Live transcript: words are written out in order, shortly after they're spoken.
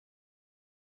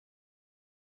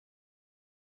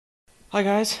Hi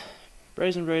guys,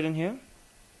 Brazen Braden here,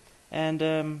 and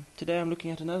today I'm looking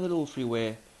at another little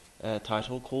freeware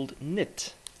title called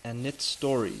Knytt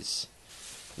Stories.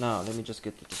 Now, let me just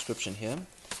get the description here.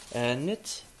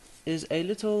 Knytt is a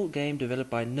little game developed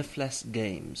by Nifflas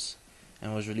Games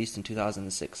and was released in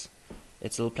 2006.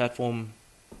 It's a little platform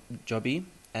jobby,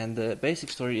 and the basic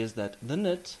story is that the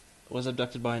Knytt was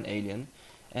abducted by an alien,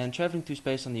 and traveling through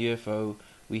space on the UFO,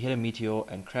 we hit a meteor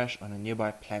and crash on a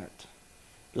nearby planet.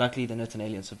 Luckily, the Knytt and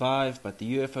alien survive, but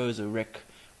the UFO is a wreck.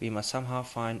 We must somehow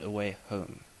find a way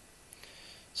home.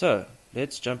 So,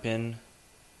 let's jump in.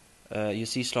 You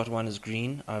see slot 1 is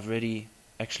green. I've already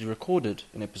actually recorded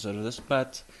an episode of this,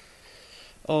 but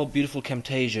oh, beautiful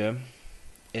Camtasia,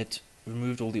 it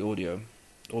removed all the audio,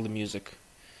 all the music.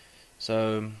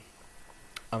 So,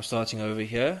 I'm starting over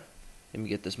here. Let me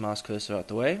get this mouse cursor out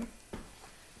the way.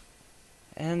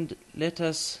 And let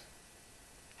us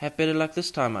have better luck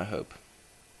this time, I hope.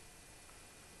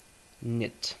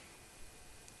 Knytt.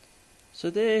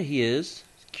 So there he is,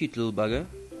 cute little bugger.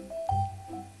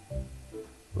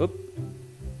 Whoop.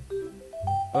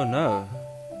 Oh no,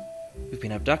 we've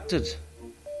been abducted.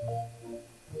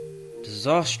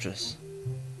 Disastrous.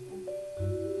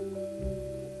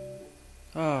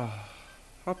 Ah,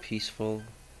 how peaceful.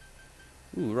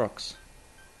 Ooh, rocks.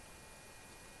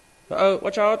 Uh-oh,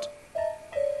 watch out.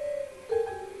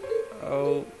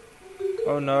 Oh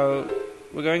no,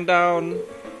 we're going down.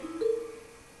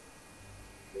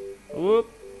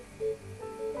 Whoop.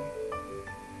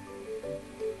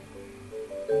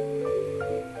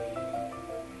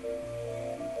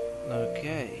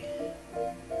 Okay.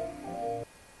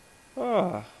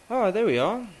 There we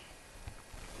are.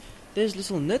 There's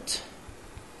little Knytt.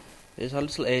 There's our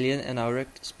little alien and our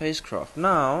wrecked spacecraft.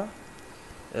 Now,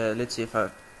 let's see if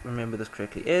I remember this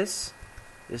correctly. S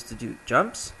is to do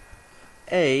jumps.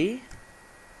 A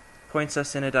points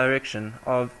us in a direction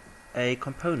of a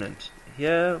component.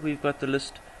 Here we've got the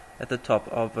list at the top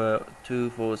of 2,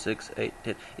 4, 6, 8,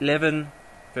 10, 11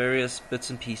 various bits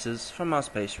and pieces from our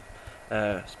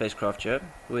spacecraft here,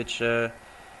 which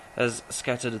has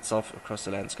scattered itself across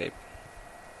the landscape.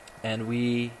 And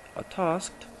we are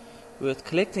tasked with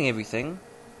collecting everything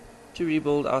to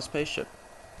rebuild our spaceship.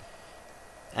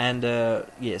 And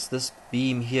yes, this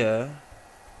beam here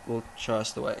will show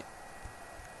us the way.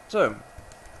 So,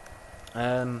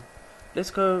 let's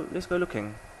go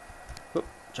looking. Whoop,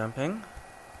 jumping.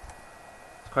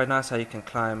 It's quite nice how you can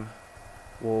climb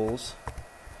walls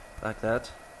like that.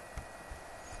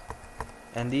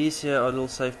 And these here are little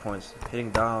save points.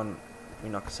 Heading down, we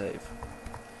knock save.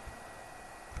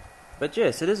 But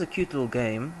yes, it is a cute little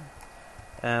game.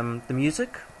 The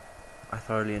music, I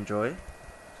thoroughly enjoy.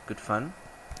 It's good fun.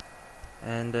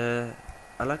 And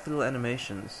I like the little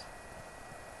animations.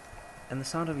 And the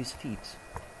sound of his feet.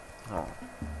 Oh,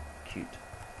 cute.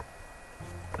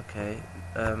 Okay.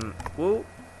 Whoa.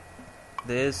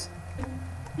 There's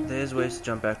ways to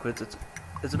jump backwards.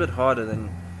 It's a bit harder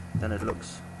than it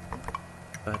looks.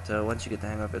 But once you get the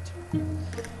hang of it,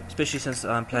 especially since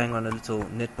I'm playing on a little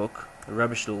netbook, a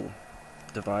rubbish little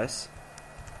device,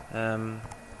 the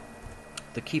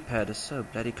keypad is so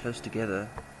bloody close together.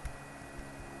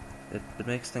 It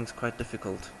makes things quite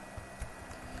difficult.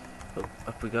 Oh,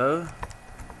 up we go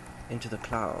into the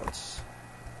clouds.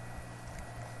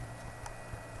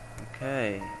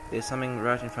 Okay, there's something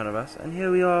right in front of us, and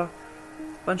here we are, a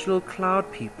bunch of little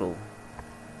cloud people.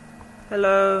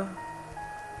 Hello.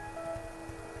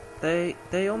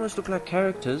 They almost look like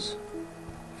characters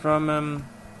from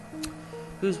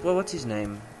what's his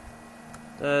name?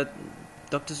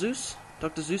 Dr. Zeus?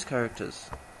 Dr. Zeus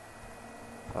characters.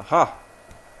 Aha!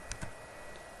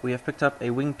 We have picked up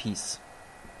a wing piece.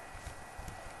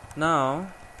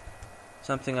 Now,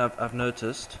 something I've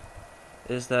noticed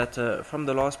is that from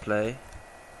the last play,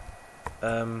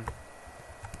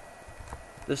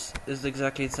 this is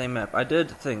exactly the same map. I did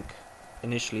think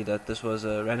initially that this was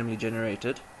randomly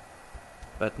generated,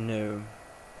 but no.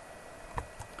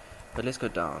 But let's go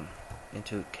down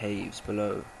into caves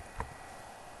below.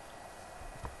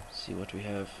 See what we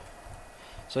have.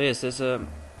 So yes, it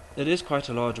is quite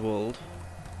a large world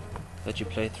that you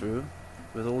play through,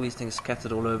 with all these things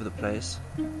scattered all over the place.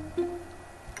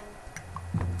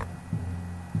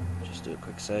 Just do a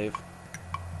quick save.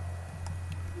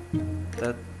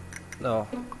 Oh,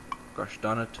 gosh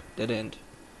darn it, dead end.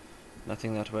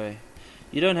 Nothing that way.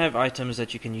 You don't have items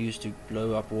that you can use to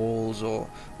blow up walls or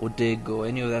dig or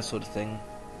any of that sort of thing.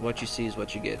 What you see is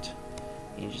what you get.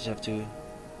 You just have to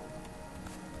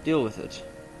deal with it.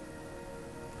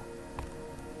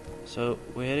 So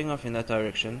we're heading off in that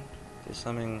direction. There's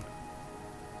something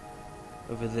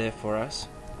over there for us.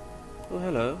 Oh,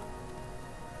 hello.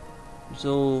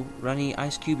 Little runny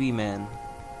ice cubey man.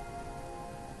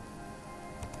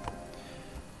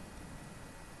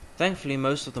 Thankfully,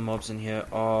 most of the mobs in here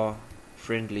are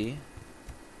friendly.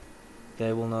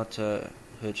 They will not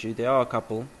hurt you. There are a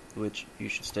couple which you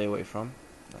should stay away from.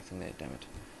 Nothing there, damn it.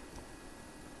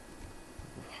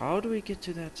 How do we get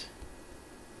to that?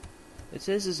 It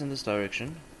says it's in this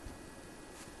direction.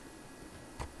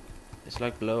 It's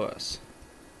like below us.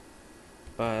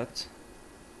 But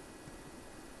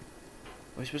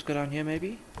are we supposed to go down here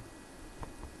maybe?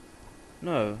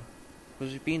 No,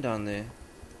 because we've been down there.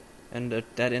 And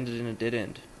that ended in a dead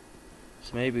end.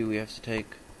 So maybe we have to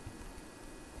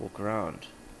walk around.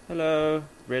 Hello,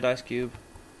 red ice cube.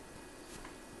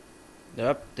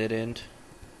 Yep, dead end.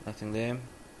 Nothing there.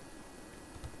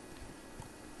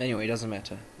 Anyway, it doesn't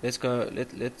matter. Let's go.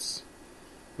 Let's.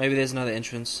 Maybe there's another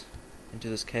entrance into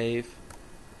this cave.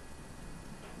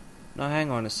 Now,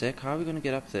 hang on a sec. How are we going to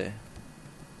get up there?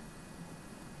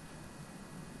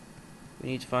 We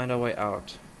need to find our way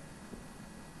out.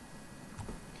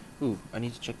 Ooh, I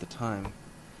need to check the time.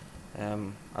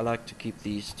 I like to keep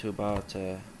these to about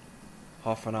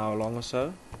half an hour long or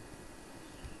so.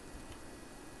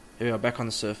 Here we are, back on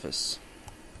the surface.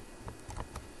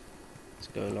 Let's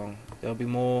go along. There'll be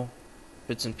more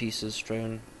bits and pieces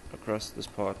strewn across this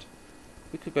part.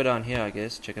 We could go down here, I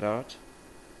guess, check it out.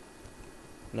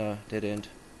 No, dead end.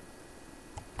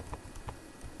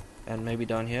 And maybe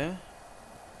down here?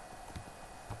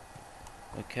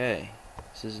 Okay,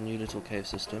 this is a new little cave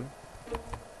system.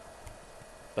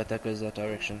 But that goes that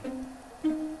direction.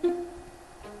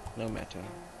 No matter.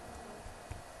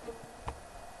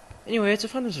 Anyway, it's a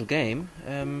fun little game.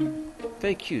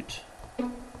 Very cute.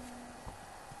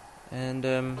 And,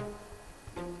 oh,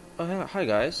 hi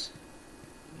guys.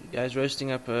 You guys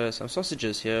roasting up some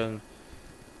sausages here in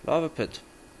lava pit.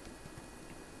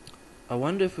 I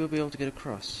wonder if we'll be able to get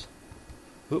across.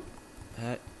 Whoop.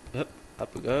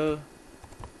 Up we go.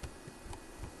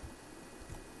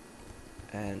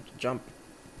 And jump.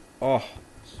 Oh,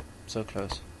 so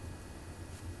close.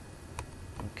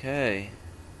 Okay.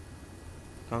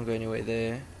 Can't go anywhere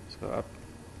there. Let's go up.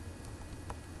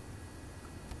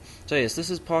 So yes, this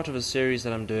is part of a series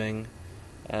that I'm doing.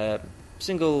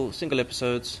 Single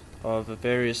episodes of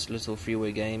various little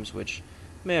freeware games which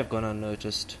may have gone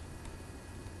unnoticed.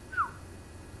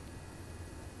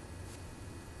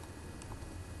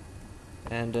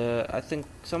 And I think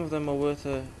some of them are worth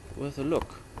a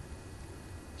look.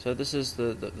 So this is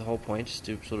the whole point, is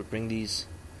to sort of bring these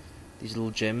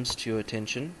little gems to your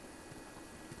attention.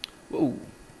 Whoa.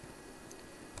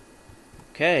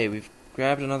 Okay, we've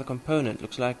grabbed another component.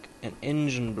 Looks like an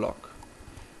engine block.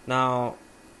 Now,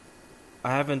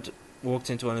 I haven't walked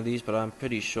into one of these, but I'm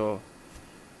pretty sure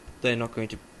they're not going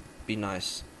to be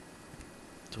nice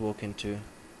to walk into.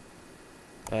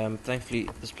 Thankfully,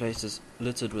 this place is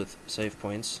littered with save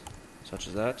points, such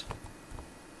as that.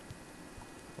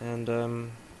 And, ooh,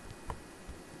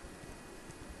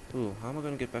 how am I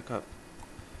going to get back up?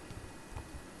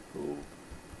 Ooh.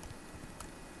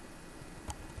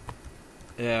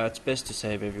 Yeah, it's best to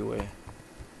save everywhere.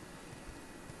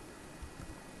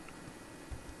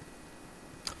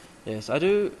 Yes, I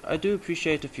do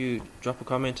appreciate if you drop a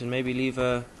comment and maybe leave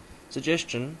a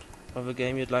suggestion of a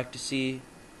game you'd like to see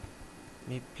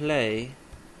me play.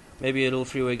 Maybe a little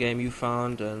freeware game you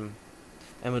found and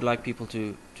would like people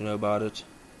to know about it.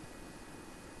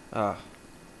 Ah.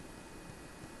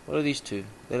 What are these two?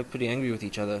 They look pretty angry with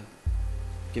each other.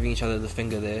 Giving each other the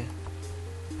finger there.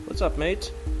 What's up,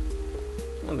 mate?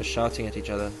 They're shouting at each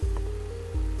other.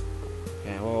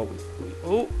 Okay, well,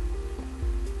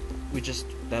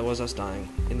 that was us dying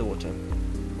in the water.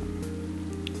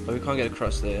 But we can't get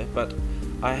across there. But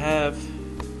I have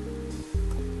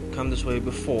come this way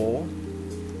before,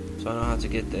 so I know how to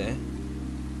get there.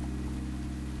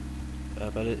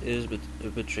 But it is a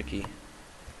bit tricky.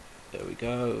 There we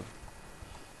go.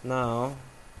 Now,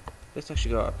 let's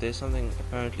actually go up. There's something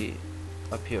apparently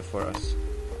up here for us.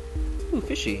 Ooh,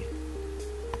 fishy.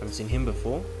 Haven't seen him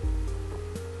before.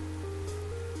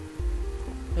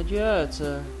 And yeah, it's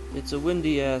a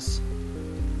windy ass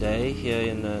day here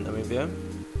in Namibia.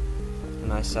 A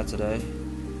nice Saturday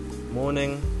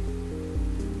morning.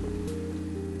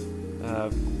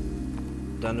 I've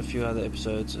done a few other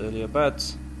episodes earlier,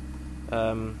 but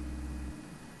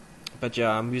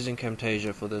yeah, I'm using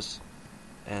Camtasia for this,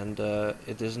 and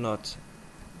it is not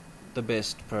the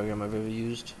best program I've ever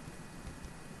used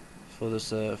for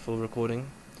this full recording.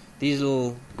 These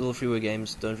little freeware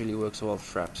games don't really work so well with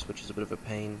Fraps, which is a bit of a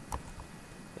pain.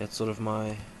 It's sort of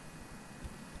my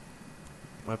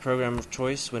program of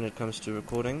choice when it comes to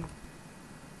recording.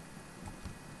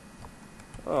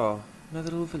 Oh,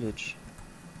 another little village.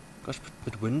 Gosh, a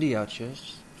bit windy out here.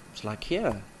 It's like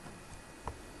here.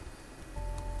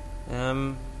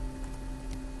 We're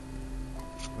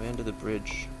under the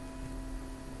bridge.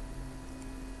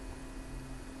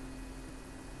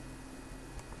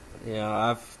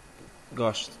 Yeah,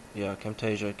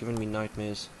 Camtasia giving me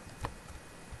nightmares.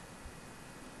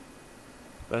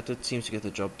 But it seems to get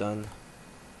the job done.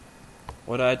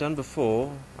 What I had done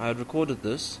before, I had recorded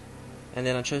this, and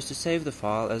then I chose to save the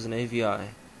file as an AVI,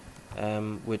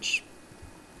 which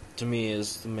to me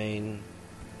is the main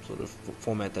sort of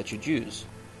format that you'd use.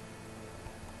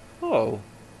 Oh.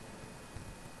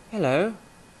 Hello.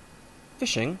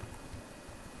 Fishing.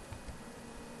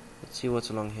 Let's see what's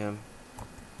along here.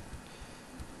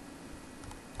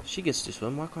 She gets to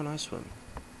swim, why can't I swim?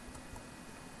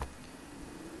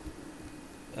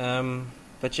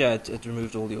 But yeah, it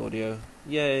removed all the audio.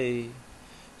 Yay!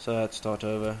 So I had to start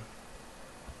over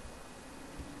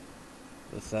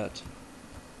with that.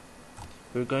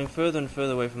 We're going further and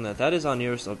further away from that. That is our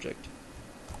nearest object.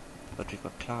 But we've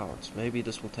got clouds. Maybe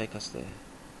this will take us there.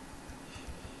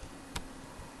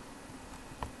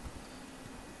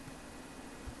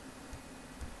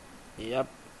 Yep.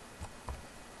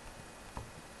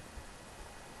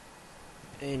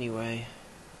 Anyway.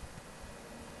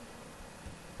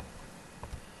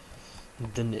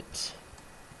 The Knytt.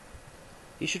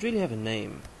 He should really have a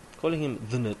name. Calling him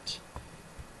the Knytt.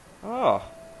 Ah,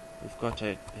 we've got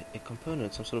a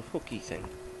component, some sort of hooky thing.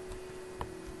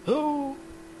 Oh,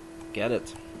 get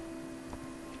it.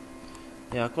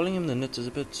 Yeah, calling him the Knytt is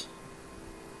a bit,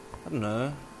 I don't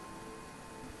know.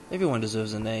 Everyone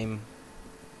deserves a name.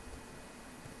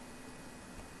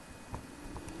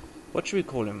 What should we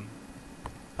call him?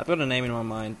 I've got a name in my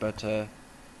mind, but I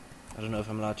don't know if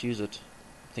I'm allowed to use it.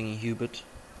 Thingy Hubert,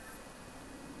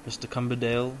 Mr.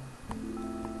 Cumberdale.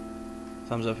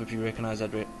 Thumbs up if you recognize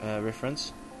that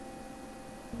reference.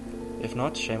 If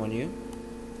not, shame on you.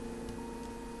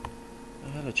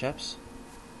 Oh, hello chaps.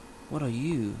 What are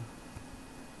you?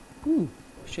 Ooh,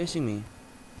 he's chasing me.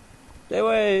 Stay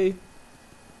away!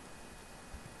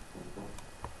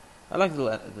 I like the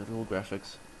little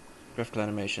graphical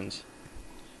animations.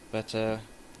 But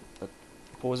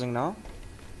pausing now.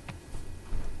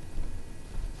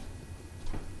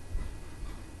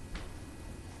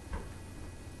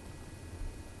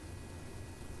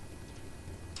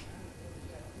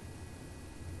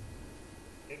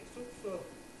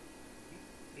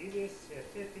 This is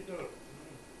 $30.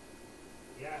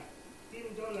 Yeah,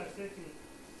 $10 setting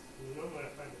normal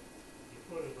fund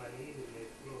before vanilla may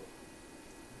flow.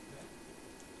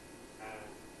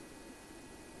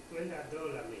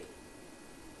 $20 may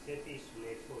settings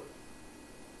may fall.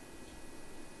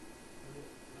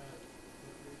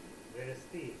 Very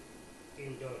still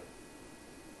 $10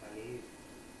 vanilla.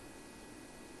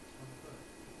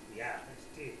 Yeah,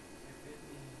 still.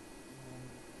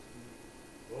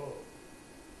 Oh.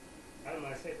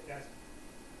 I said that.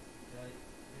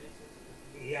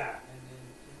 Yeah.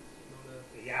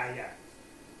 Yeah.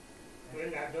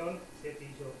 When I done, set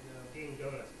it up $10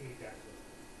 still that.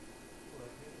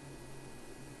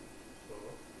 So,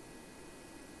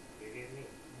 you get me?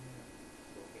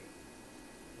 Okay.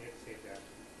 Let's say that.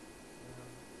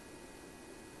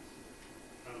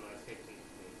 I set it.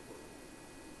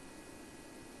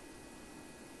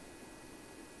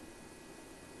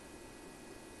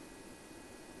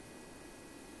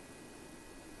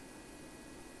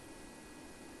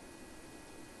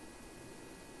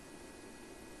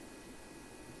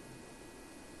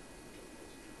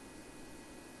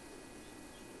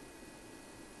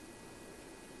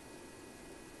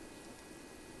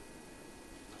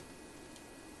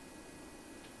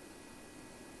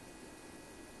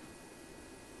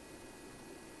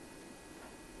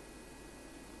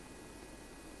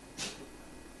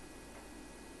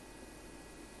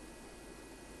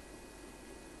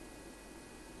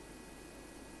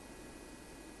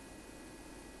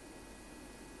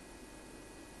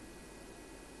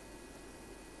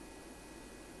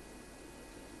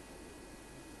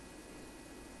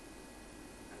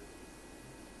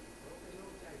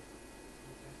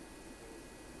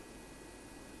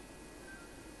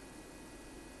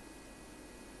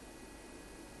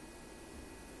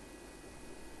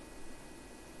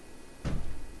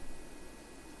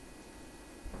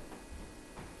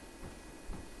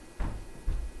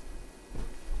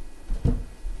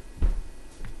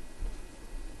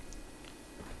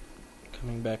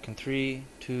 Coming back in 3,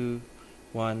 2,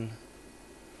 1.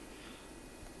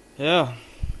 Yeah.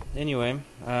 Anyway,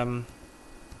 I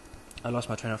lost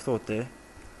my train of thought there.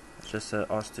 I was just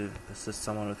asked to assist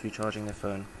someone with recharging their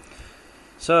phone.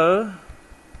 So,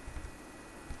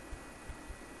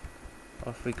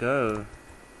 off we go.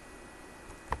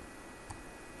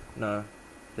 No.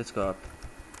 Let's go up.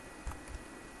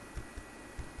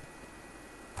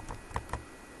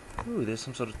 Ooh, there's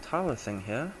some sort of tower thing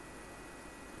here.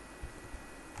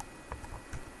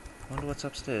 Wonder what's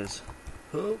upstairs.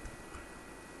 Oh.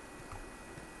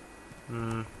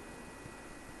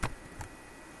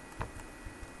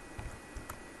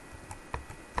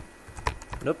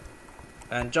 Nope.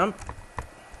 And jump.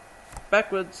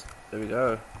 Backwards. There we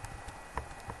go.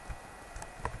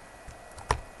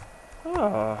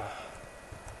 Oh.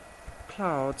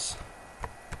 Clouds.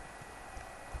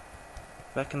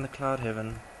 Back in the cloud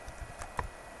heaven.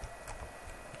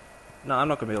 No, I'm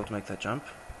not going to be able to make that jump.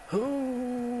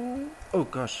 Oh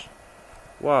gosh.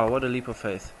 Wow, what a leap of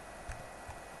faith.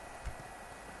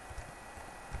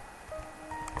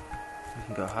 We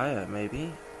can go higher,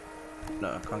 maybe.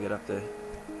 No, I can't get up there.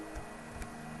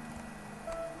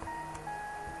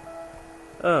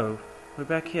 Oh, we're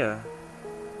back here.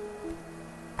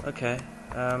 Okay,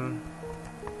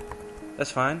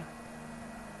 that's fine.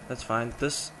 That's fine.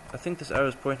 I think this arrow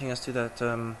is pointing us to that,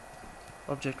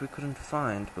 object we couldn't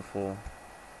find before.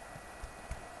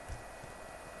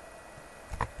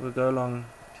 We'll go along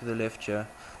to the left here.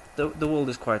 The world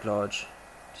is quite large,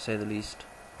 to say the least.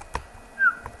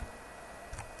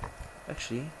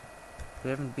 Actually, we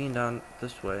haven't been down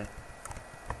this way.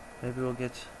 Maybe we'll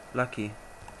get lucky.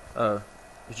 Oh,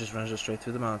 it just runs us straight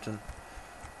through the mountain.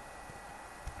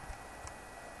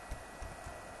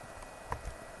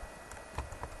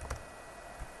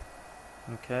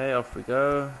 Okay, off we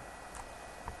go.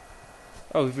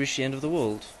 Oh, we've reached the end of the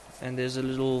world. And there's a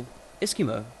little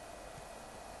Eskimo.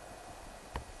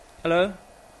 Hello?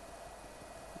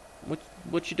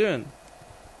 What you doing?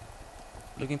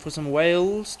 Looking for some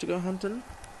whales to go hunting?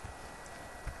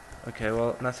 Okay,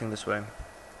 well, nothing this way.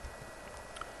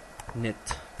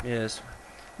 Knytt. Yes.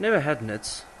 Never had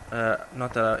knits.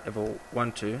 Not that I ever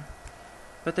want to.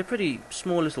 But they're pretty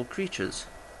small little creatures.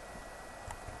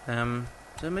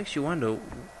 So it makes you wonder,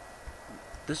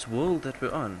 this world that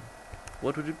we're on,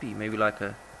 what would it be? Maybe like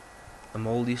a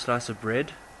moldy slice of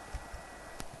bread?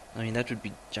 I mean, that would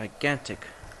be gigantic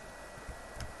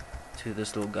to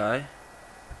this little guy.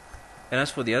 And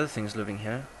as for the other things living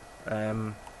here,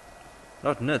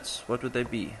 not knits, what would they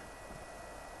be?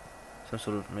 Some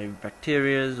sort of maybe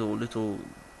bacterias or little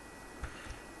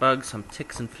bugs, some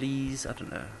ticks and fleas, I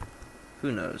don't know.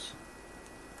 Who knows?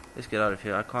 Let's get out of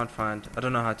here. I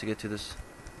don't know how to get to this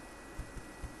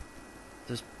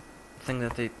thing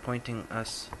that they're pointing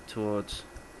us towards.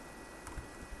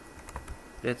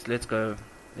 Let's go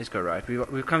right.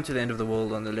 We've come to the end of the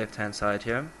world on the left hand side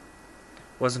here.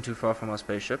 Wasn't too far from our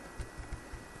spaceship.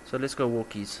 So let's go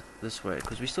walkies this way,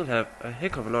 because we still have a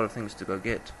heck of a lot of things to go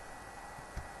get.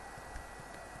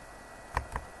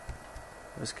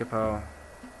 Let's skip our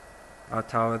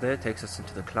tower there, takes us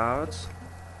into the clouds.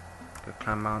 Go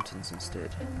climb mountains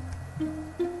instead.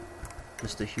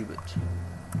 Mr. Hubert.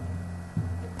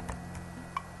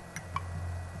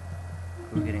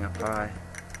 We're getting up high.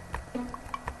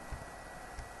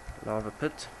 Lava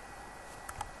pit.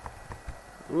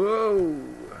 Whoa!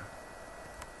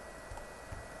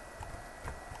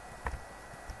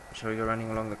 Shall we go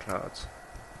running along the clouds?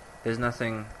 There's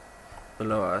nothing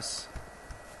below us.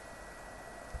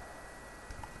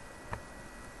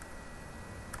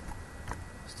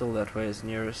 Still that way is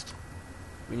nearest.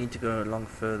 We need to go along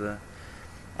further.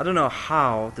 I don't know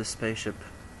how this spaceship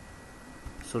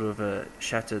sort of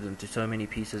shattered into so many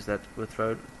pieces that were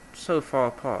thrown so far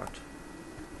apart.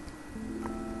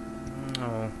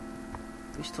 Oh,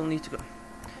 we still need to go.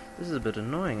 This is a bit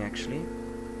annoying actually,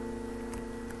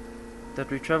 that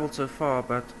we travelled so far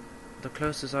but the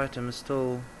closest item is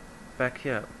still back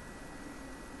here.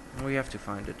 We have to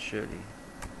find it surely.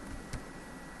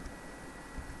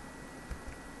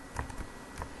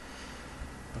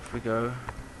 Off we go.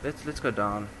 Let's go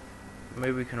down.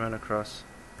 Maybe we can run across.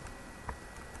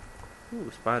 Ooh,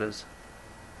 spiders.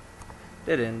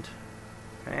 Dead end.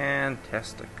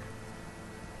 Fantastic.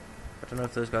 I don't know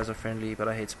if those guys are friendly, but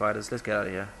I hate spiders. Let's get out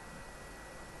of here.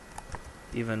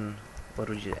 Even, what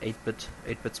would you,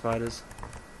 8-bit spiders?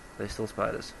 They're still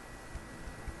spiders.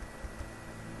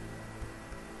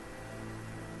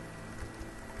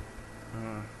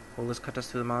 Will this cut us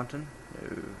through the mountain?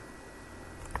 No.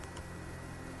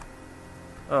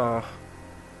 Oh.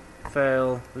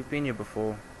 Fail. We've been here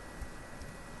before.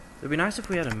 It would be nice if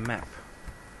we had a map.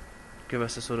 Give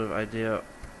us a sort of idea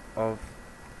of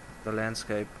the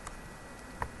landscape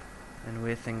and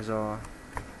where things are.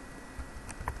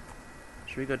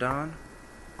 Should we go down?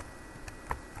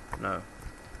 No.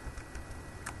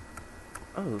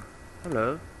 Oh,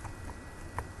 hello.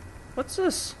 What's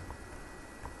this?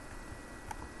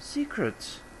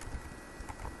 Secrets.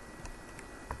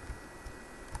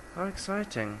 How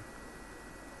exciting.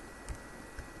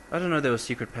 I didn't know there were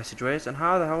secret passageways, and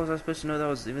how the hell was I supposed to know that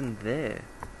was even there?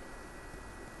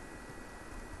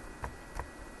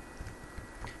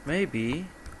 Maybe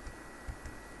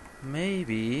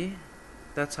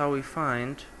that's how we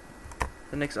find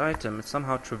the next item. It's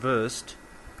somehow traversed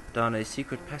down a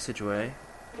secret passageway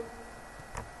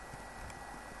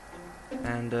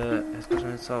and has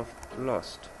gotten itself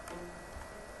lost.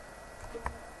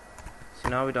 So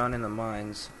now we're down in the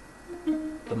mines.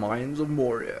 The mines of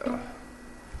Moria.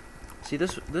 See,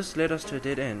 this led us to a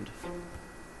dead end.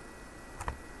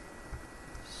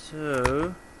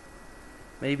 So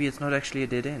maybe it's not actually a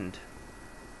dead end.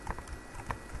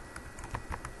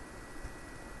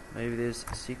 Maybe there's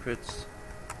secrets,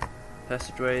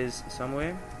 passageways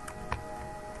somewhere.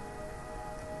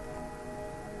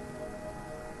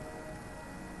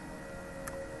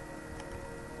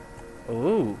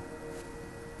 Oh,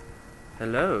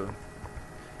 hello.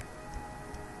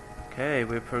 Okay,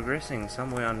 we're progressing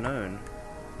somewhere unknown.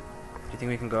 Do you think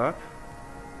we can go up?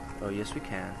 Oh, yes we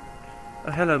can.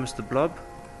 Oh, hello, Mr. Blob.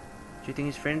 Do you think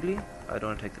he's friendly? I don't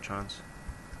want to take the chance.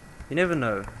 You never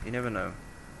know. You never know.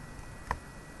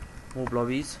 More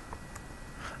blobbies.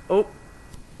 Oh,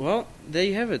 well, there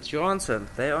you have it. Your answer.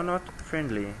 They are not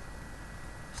friendly.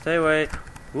 Stay away.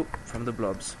 Whoop, from the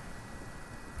blobs.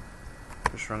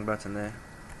 Push wrong button there.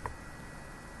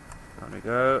 Down we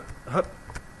go. Hup.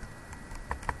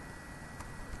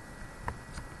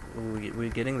 Ooh, we're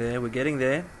getting there. We're getting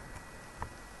there.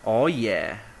 Oh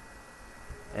yeah.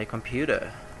 A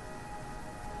computer.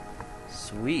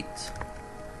 Sweet.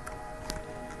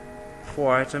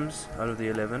 4 items out of the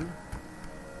 11.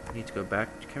 We need to go back.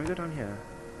 Can we go down here?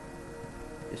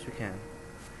 Yes, we can.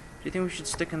 Do you think we should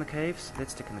stick in the caves?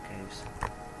 Let's stick in the caves.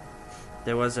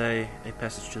 There was a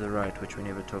passage to the right, which we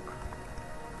never took.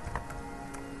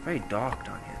 Very dark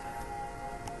down here, though.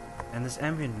 And this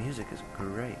ambient music is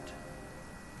great.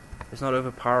 It's not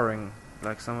overpowering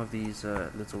like some of these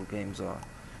little games are,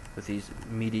 with these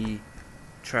MIDI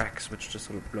tracks which just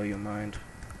sort of blow your mind.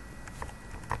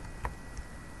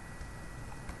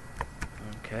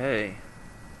 Okay.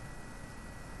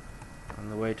 On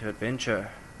the way to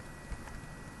adventure.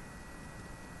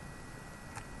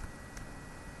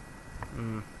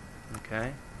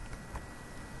 Okay.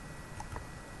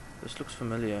 This looks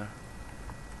familiar.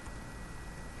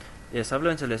 Yes, I've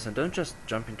learned a lesson. Don't just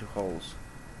jump into holes.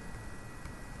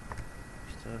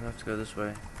 You still have to go this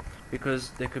way.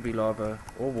 Because there could be lava,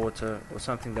 or water, or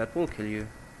something that will kill you,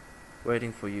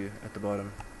 waiting for you at the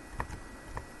bottom.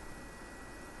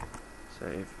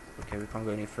 Save. Okay, we can't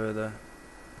go any further.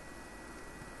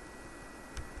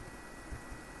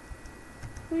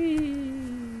 Whee!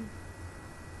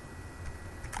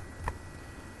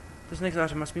 This next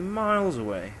item must be miles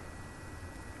away.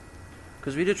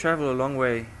 Because we did travel a long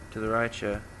way to the right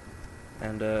here,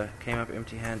 and came up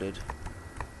empty-handed.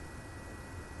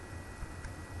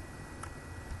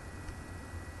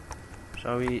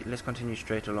 Shall we? Let's continue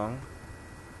straight along.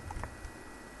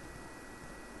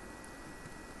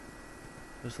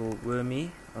 Little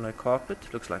wormy on a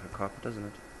carpet. Looks like a carpet, doesn't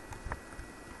it?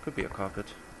 Could be a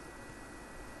carpet.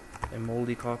 A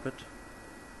moldy carpet.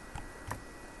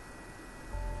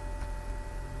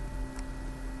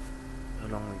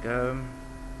 Along we go.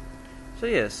 So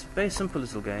yes, very simple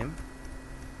little game.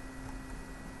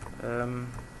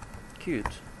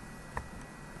 Cute.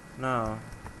 Now,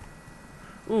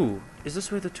 ooh, is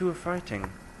this where the two are fighting?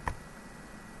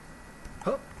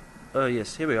 Oh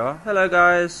yes, here we are. Hello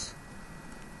guys.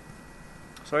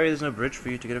 Sorry there's no bridge for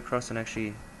you to get across and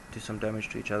actually do some damage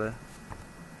to each other.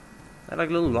 They're like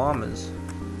little llamas.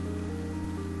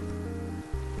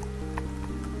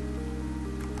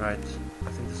 Right,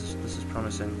 I think this is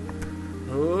promising.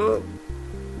 Oh,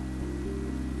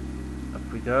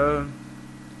 up we go.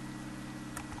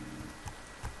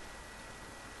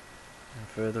 And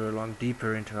further along,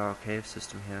 deeper into our cave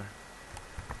system here.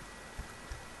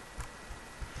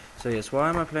 So yes, why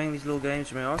am I playing these little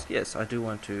games, you may ask? Yes, I do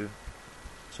want to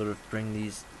sort of bring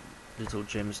these little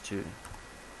gems to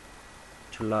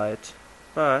light,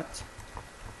 but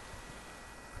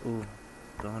ooh,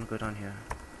 don't want to go down here.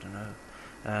 I don't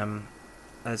know.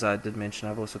 As I did mention,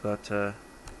 I've also got a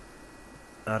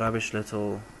rubbish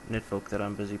little netbook that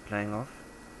I'm busy playing off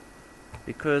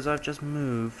because I've just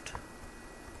moved.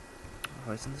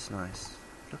 Oh, isn't this nice?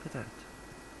 Look at that.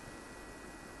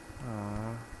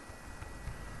 Aww.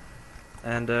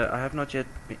 And I have not yet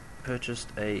purchased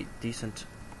a decent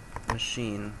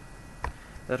machine.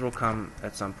 That will come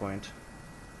at some point.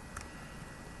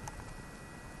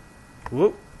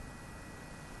 Whoa!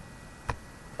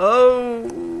 Oh!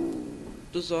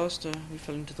 Disaster. We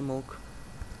fell into the milk.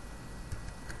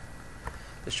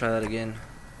 Let's try that again.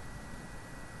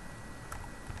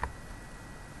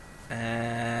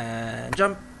 And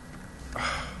jump.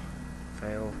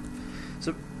 Fail.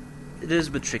 So it is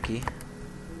a bit tricky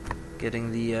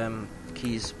getting the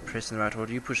keys pressed in the right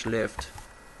order. You push left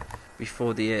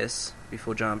before the S,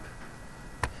 before jump.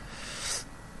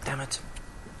 Damn it.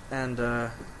 And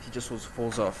he just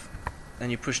falls off. And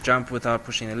you push jump without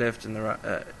pushing the left in the right,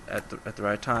 at the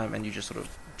right time, and you just sort of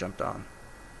jump down.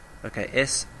 Okay,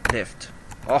 S left.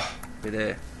 Oh, we're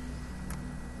there.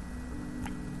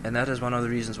 And that is one of the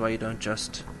reasons why you don't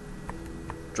just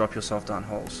drop yourself down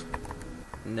holes.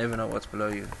 You never know what's below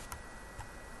you.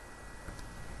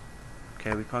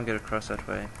 Okay, we can't get across that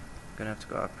way. We're gonna have to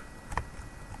go up.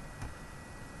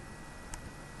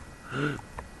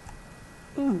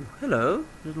 Ooh, hello,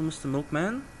 little Mr.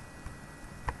 Milkman.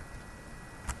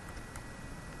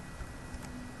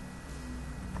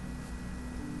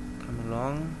 Come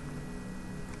along.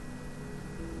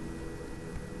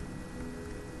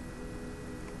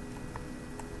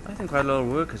 I think quite a lot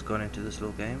of work has gone into this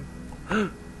little game.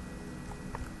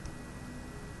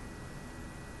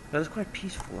 That is quite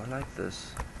peaceful, I like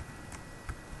this.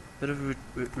 Bit of a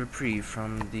reprieve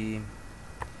from the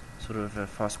sort of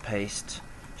fast-paced,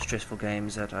 stressful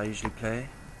games that I usually play.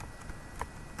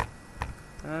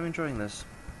 I'm enjoying this.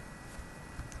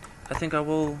 I think I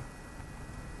will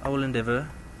endeavour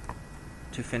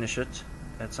to finish it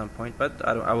at some point, but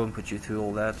I won't put you through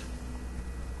all that.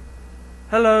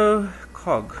 Hello,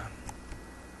 cog.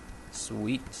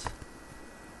 Sweet.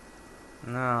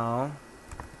 Now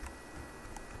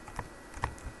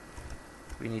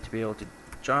we need to be able to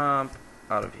jump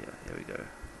out of here. Here we go.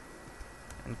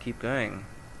 And keep going.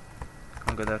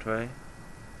 Can't go that way.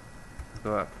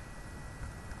 Go up.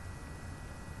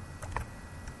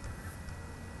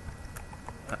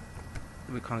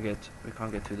 We can't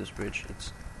get through this bridge.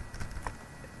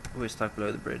 We're stuck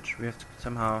below the bridge. We have to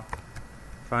somehow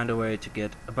find a way to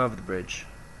get above the bridge.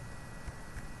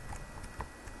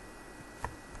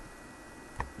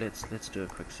 Let's do a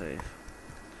quick save.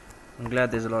 I'm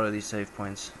glad there's a lot of these save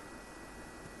points.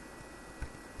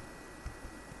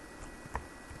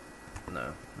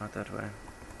 No, not that way.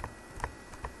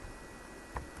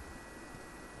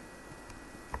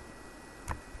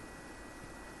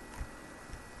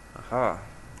 Aha.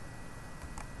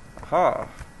 Aha.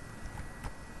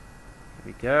 Here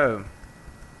we go.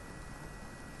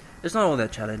 It's not all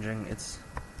that challenging. It's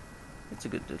a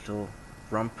good little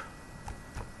romp.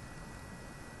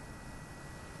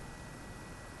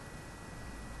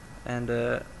 And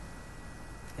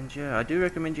yeah, I do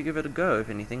recommend you give it a go. If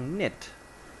anything, Knytt.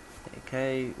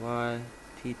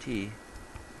 K-Y-T-T.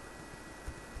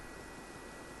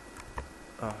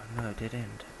 Oh no, dead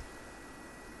end.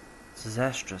 It's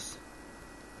disastrous.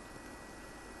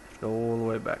 Have to go all the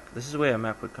way back. This is where a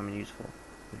map would come in useful.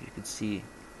 If you could see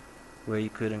where you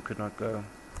could and could not go.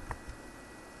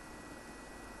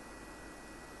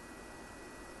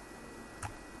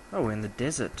 Oh, we're in the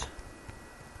desert.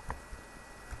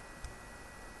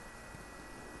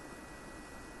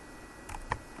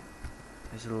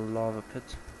 There's a little lava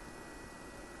pit.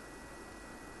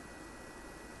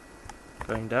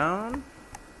 Going down.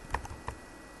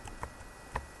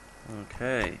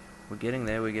 Okay, we're getting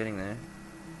there,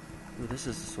 Ooh, this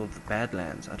is sort of the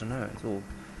Badlands, I don't know, it's all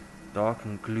dark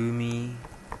and gloomy,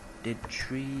 dead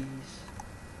trees.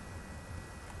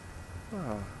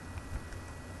 Oh,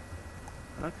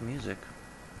 I like the music.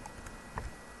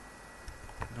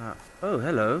 Oh,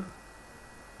 hello.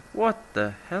 What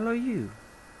the hell are you?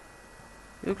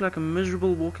 You look like a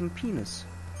miserable walking penis.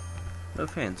 No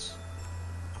offense.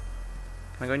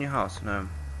 Can I go in your house? No.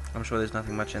 I'm sure there's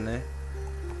nothing much in there.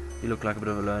 You look like a bit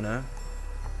of a loner.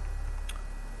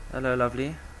 Hello,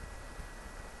 lovely.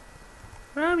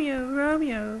 Romeo,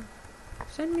 Romeo,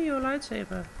 send me your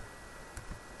lightsaber.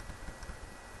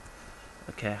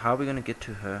 Okay, how are we going to get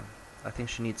to her? I think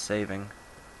she needs saving.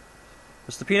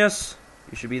 Mr. Penis,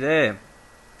 you should be there.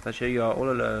 But here you are, all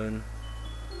alone.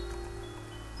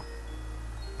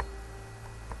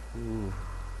 Ooh.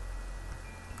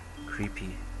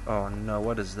 Creepy. Oh no,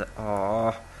 what is that?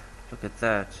 Oh, look at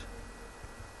that.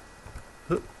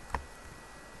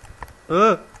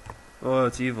 Oh,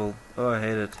 it's evil. Oh, I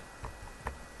hate it.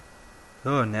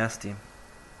 Oh, nasty.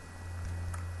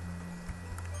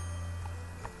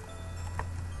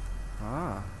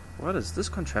 Ah, what is this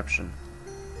contraption?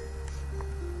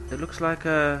 It looks like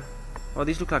a... Oh,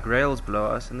 these look like rails below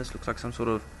us, and this looks like some sort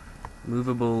of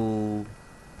movable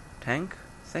tank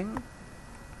thing.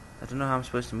 I don't know how I'm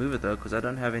supposed to move it though, because I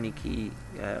don't have any key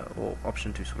or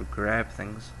option to sort of grab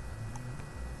things.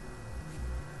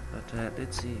 But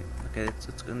let's see. Okay,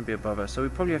 it's going to be above us, so we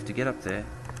probably have to get up there.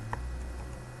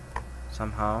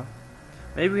 somehow.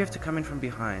 Maybe we have to come in from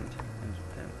behind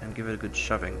and give it a good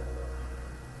shoving.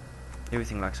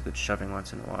 Everything likes a good shoving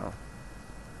once in a while.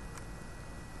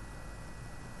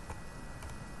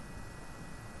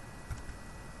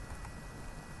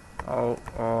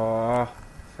 Oh,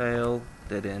 fail,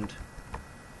 dead end.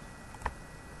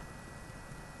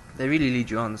 They really lead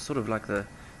you on. It's sort of like the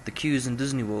queues in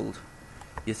Disney World.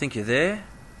 You think you're there,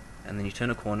 and then you turn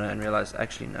a corner and realize,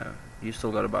 actually no, you've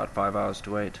still got about 5 hours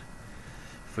to wait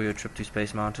for your trip to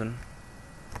Space Mountain.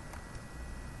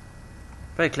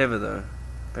 Very clever though.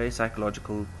 Very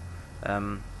psychological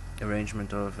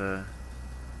arrangement of the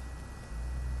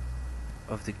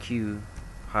queue,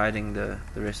 hiding the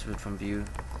rest of it from view.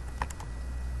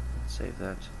 Let's save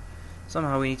that.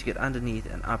 Somehow we need to get underneath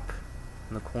and up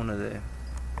in the corner there.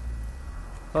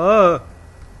 Oh!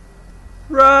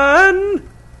 Run!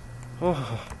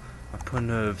 Oh, my poor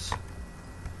nerves.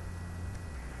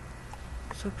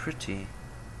 So pretty.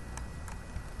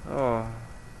 Oh,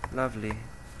 lovely.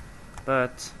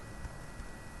 But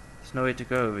there's nowhere to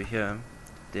go over here.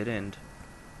 Dead end.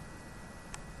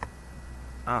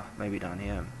 Ah, maybe down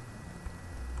here.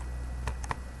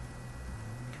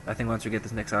 I think once we get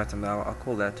this next item, I'll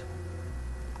call that.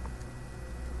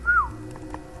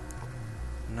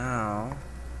 Now.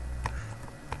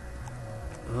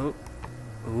 Oh.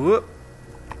 Oh.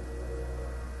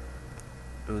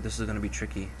 Oh, this is going to be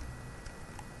tricky.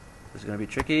 This is going to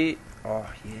be tricky. Oh,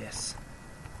 yes.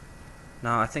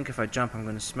 Now, I think if I jump, I'm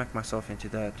going to smack myself into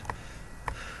that.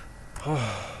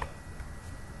 Oh.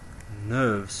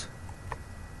 Nerves.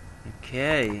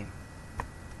 Okay.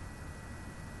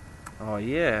 Oh,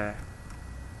 yeah.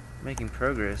 Making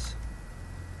progress.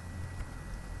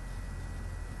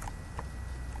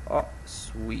 Oh,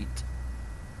 sweet.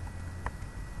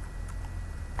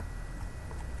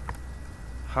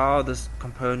 How this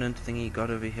component thingy got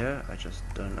over here, I just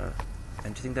don't know.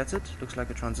 And do you think that's it? Looks like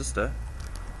a transistor.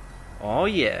 Oh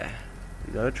yeah,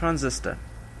 we got a transistor.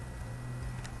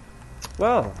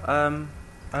 Well,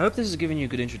 I hope this has given you a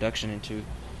good introduction into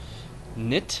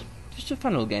Knytt. Just a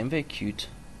fun little game, very cute.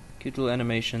 Cute little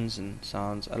animations and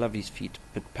sounds. I love his feet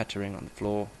pattering on the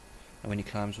floor and when he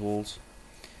climbs walls.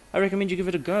 I recommend you give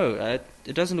it a go.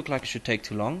 It doesn't look like it should take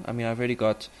too long. I mean, I've already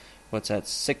got,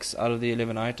 6 out of the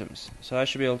 11 items. So I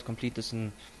should be able to complete this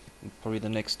in probably the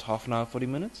next half an hour, 40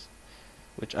 minutes.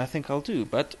 Which I think I'll do.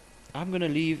 But I'm going to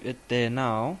leave it there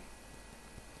now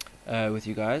with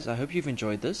you guys. I hope you've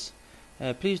enjoyed this.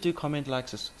 Please do comment, like,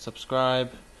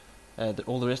 subscribe,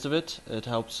 all the rest of it. It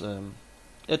helps.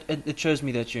 It shows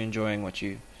me that you're enjoying what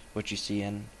you see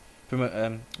and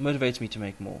motivates me to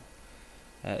make more.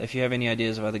 If you have any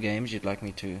ideas of other games you'd like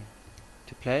me to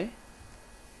play,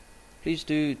 please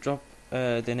do drop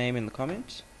their name in the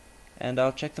comments and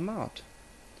I'll check them out.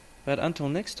 But until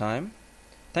next time,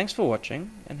 thanks for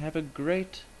watching and have a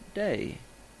great day.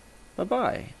 Bye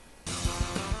bye.